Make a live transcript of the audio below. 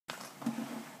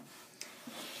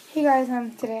Hey guys,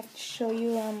 today I have to show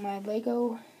you my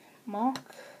Lego mock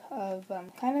of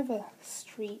kind of a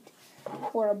street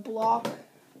or a block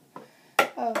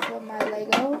of my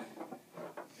Lego.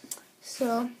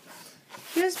 So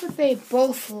here's what they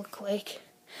both look like.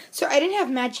 So I didn't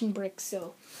have matching bricks,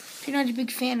 so if you're not a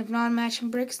big fan of non-matching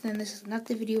bricks, then this is not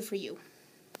the video for you.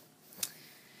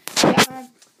 Yeah,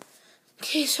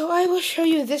 okay, so I will show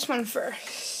you this one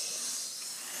first.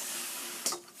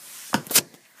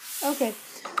 Okay.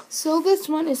 So this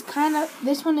one is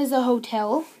a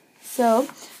hotel. So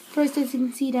first, as you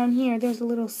can see down here, there's a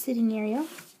little sitting area.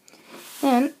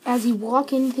 And as you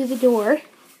walk into the door,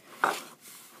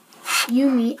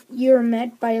 you're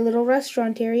met by a little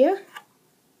restaurant area.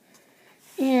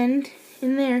 And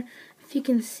in there, if you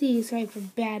can see, sorry for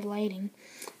bad lighting,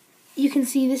 you can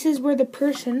see this is where let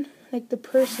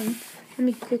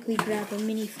me quickly grab a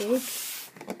minifig.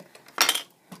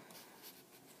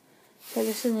 So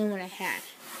this is the one I had,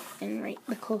 and right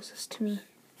the closest to me.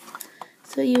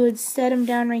 So you would set him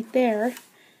down right there,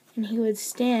 and he would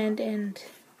stand and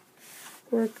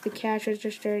work the cash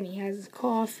register, and he has his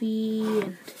coffee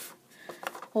and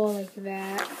all like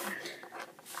that.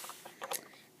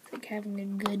 It's like having a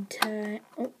good time.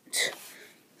 Oh,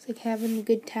 it's like having a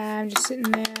good time, just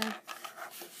sitting there.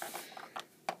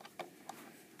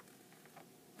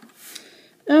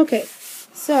 Okay,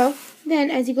 so then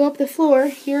as you go up the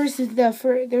floor,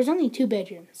 there's only 2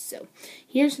 bedrooms. So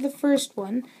here's the first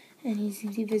one. And you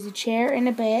can see there's a chair and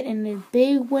a bed and a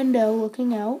big window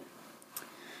looking out.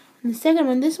 And the second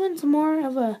one, this one's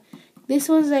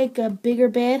like a bigger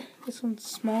bed. This one's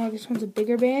smaller, this one's a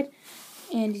bigger bed.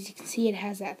 And as you can see, it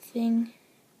has that thing,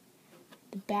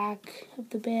 the back of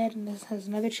the bed, and this has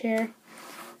another chair.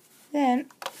 Then,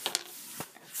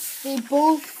 they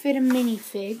both fit a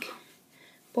minifig.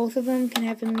 Both of them can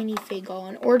have a minifig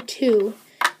on, or 2.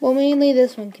 Well, mainly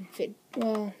this one can fit,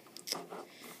 well,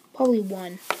 probably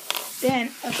 1.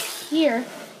 Then, up here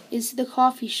is the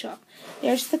coffee shop.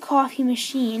 There's the coffee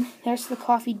machine. There's the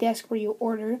coffee desk where you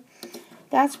order.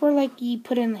 That's where, you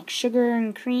put in, sugar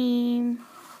and cream.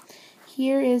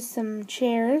 Here is some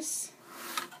chairs.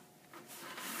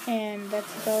 And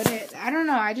that's about it. I don't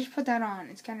know. I just put that on.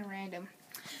 It's kind of random.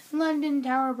 London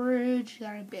Tower Bridge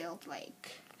that I built,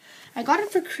 I got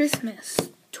it for Christmas.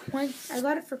 I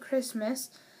got it for Christmas.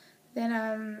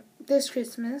 Then, this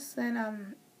Christmas.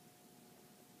 Then,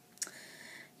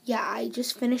 yeah, I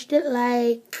just finished it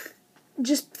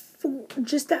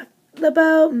just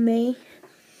about May.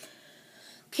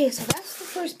 Okay, so that's the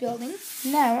first building.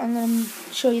 Now I'm going to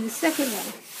show you the second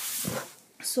one.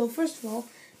 So first of all,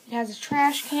 it has a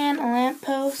trash can, a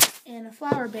lamppost, and a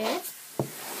flower bed.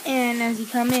 And as you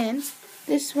come in,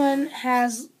 this one's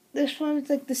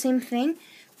like the same thing,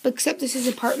 but except this is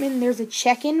apartment. And there's a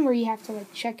check-in where you have to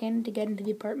check in to get into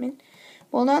the apartment.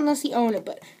 Well, not unless you own it,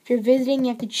 but if you're visiting,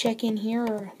 you have to check in here,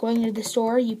 or going to the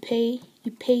store, you have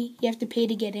to pay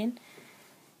to get in.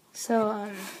 So,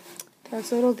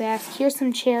 there's a little desk. Here's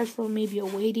some chairs for maybe a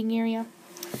waiting area.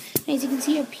 And as you can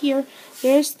see up here,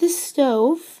 there's the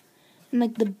stove, and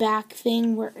the back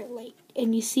thing where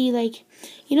and you see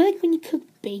you know when you cook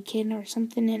bacon or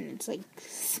something and it's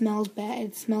smells bad,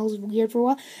 it smells weird for a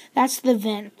while? That's the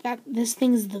vent. This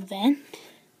thing's the vent,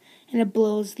 and it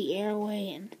blows the air away,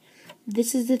 and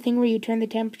this is the thing where you turn the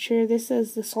temperature. This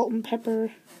is the salt and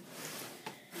pepper.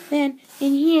 Then,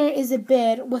 in here is a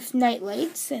bed with night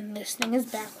lights, and this thing is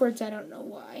backwards. I don't know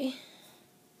why.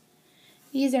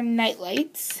 These are night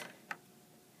lights.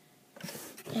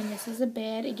 And this is a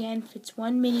bed. Again, fits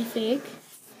 1 minifig.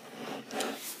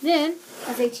 Then,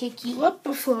 as I take you up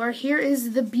the floor, here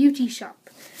is the beauty shop.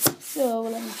 So,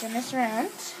 let me turn this around.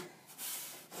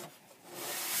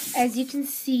 As you can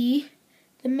see,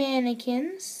 the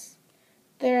mannequins.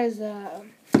 That's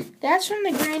from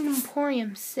the Grand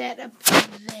Emporium set up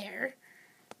there.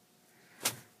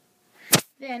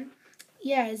 Then,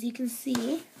 yeah, as you can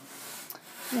see,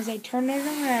 as I turn it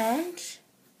around,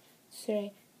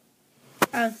 so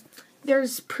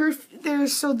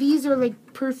these are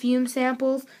perfume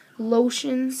samples,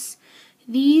 lotions.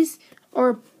 These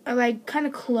are kind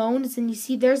of clones, and you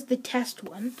see there's the test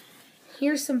one.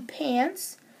 Here's some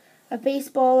pants, a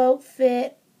baseball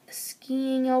outfit, a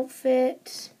skiing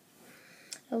outfit,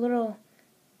 a little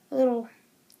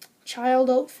child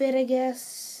outfit, I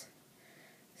guess.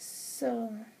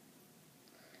 So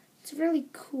it's really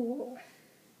cool.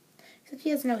 Except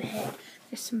he has no head.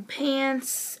 There's some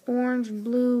pants, orange and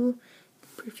blue,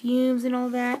 perfumes and all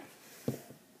that.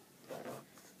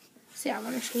 So yeah, I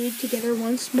want to show you together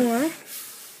once more.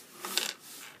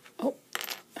 Oh,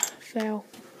 fell.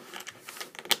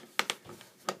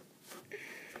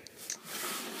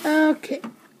 Okay.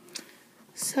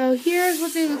 So here's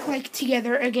what they look like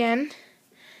together again.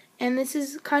 And this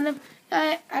is kind of,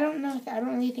 I don't know, I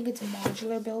don't really think it's a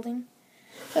modular building.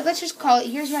 But let's just call it,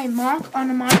 here's my mock on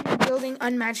a modular building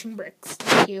unmatching bricks.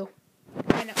 Thank you.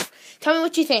 I know. Tell me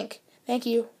what you think. Thank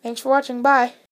you. Thanks for watching. Bye.